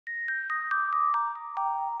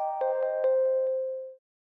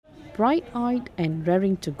bright-eyed and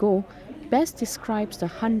raring to go best describes the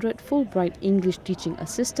 100 Fullbright English Teaching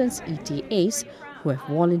Assistants (ETAs) who have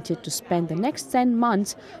volunteered to spend the next 10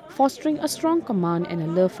 months fostering a strong command and a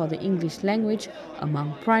love for the English language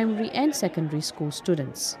among primary and secondary school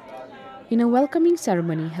students. In a welcoming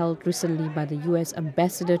ceremony held recently by the US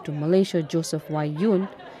Ambassador to Malaysia, Joseph Y. Yoon,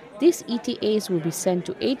 these ETAs will be sent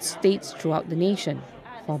to 8 states throughout the nation.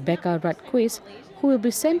 For Becca Radquist, who will be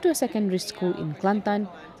sent to a secondary school in Kelantan,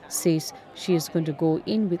 says she is going to go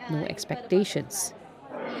in with no expectations.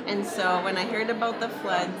 And so when I heard about the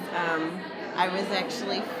floods, I was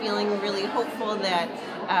actually feeling really hopeful that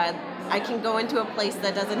I can go into a place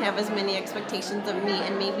that doesn't have as many expectations of me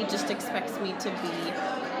and maybe just expects me to be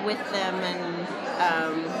with them and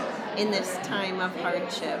in this time of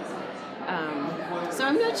hardship. So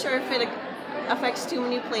I'm not sure if it affects too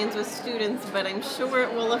many plans with students, but I'm sure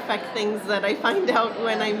it will affect things that I find out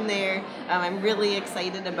when I'm there. I'm really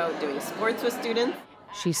excited about doing sports with students.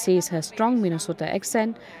 She says her strong Minnesota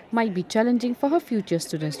accent might be challenging for her future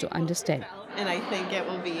students to understand. And I think it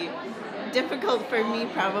will be difficult for me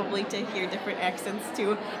probably to hear different accents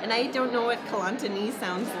too. And I don't know what Kelantanese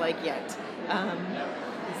sounds like yet.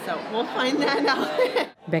 So we'll find that out.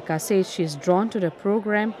 Becca says she is drawn to the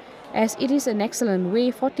program as it is an excellent way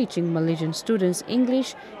for teaching Malaysian students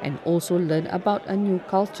English and also learn about a new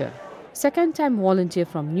culture. Second-time volunteer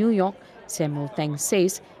from New York, Samuel Tang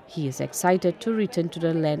says he is excited to return to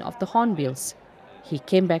the land of the Hornbills. He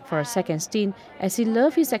came back for a second stint as he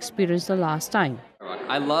loved his experience the last time.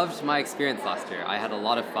 I loved my experience last year. I had a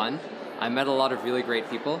lot of fun. I met a lot of really great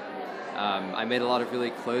people. I made a lot of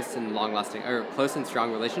really close and close and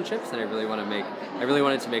strong relationships, and I really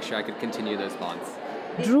wanted to make sure I could continue those bonds.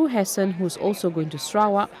 Drew Hassan, who's also going to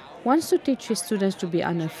Sarawak, wants to teach his students to be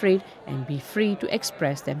unafraid and be free to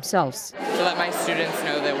express themselves. To let my students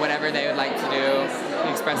know that whatever they would like to do,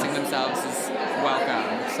 expressing themselves is welcome.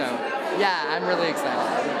 So yeah, I'm really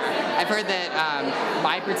excited. I've heard that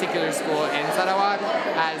my particular school in Sarawak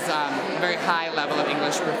has a very high level of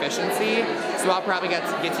English proficiency, so I'll probably get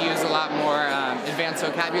to use a lot more advanced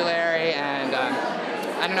vocabulary, and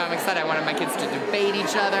I don't know, I'm excited. I wanted my kids to debate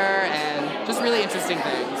each other and just really interesting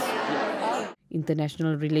things.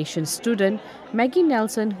 International Relations student Maggie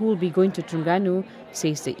Nelson, who will be going to Terengganu,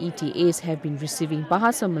 says the ETAs have been receiving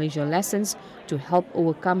Bahasa Malaysia lessons to help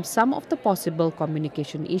overcome some of the possible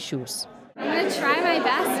communication issues. I'm going to try my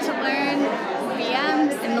best to learn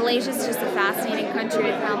VM, and Malaysia is just a fascinating country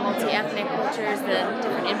with how multi-ethnic cultures, the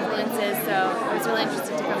different influences, so I was really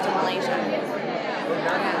interested to come to Malaysia.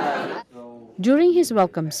 Yeah. During his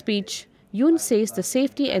welcome speech, Yoon says the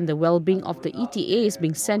safety and the well-being of the ETAs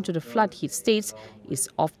being sent to the flood-hit states is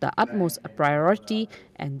of the utmost priority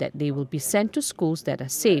and that they will be sent to schools that are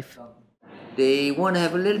safe. They want to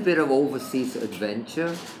have a little bit of overseas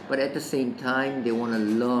adventure, but at the same time they want to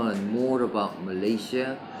learn more about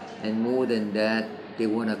Malaysia, and more than that, they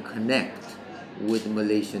want to connect with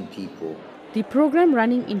Malaysian people. The program,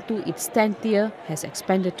 running into its 10th year, has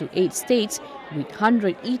expanded to 8 states, with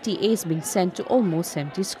 100 ETAs being sent to almost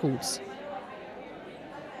 70 schools.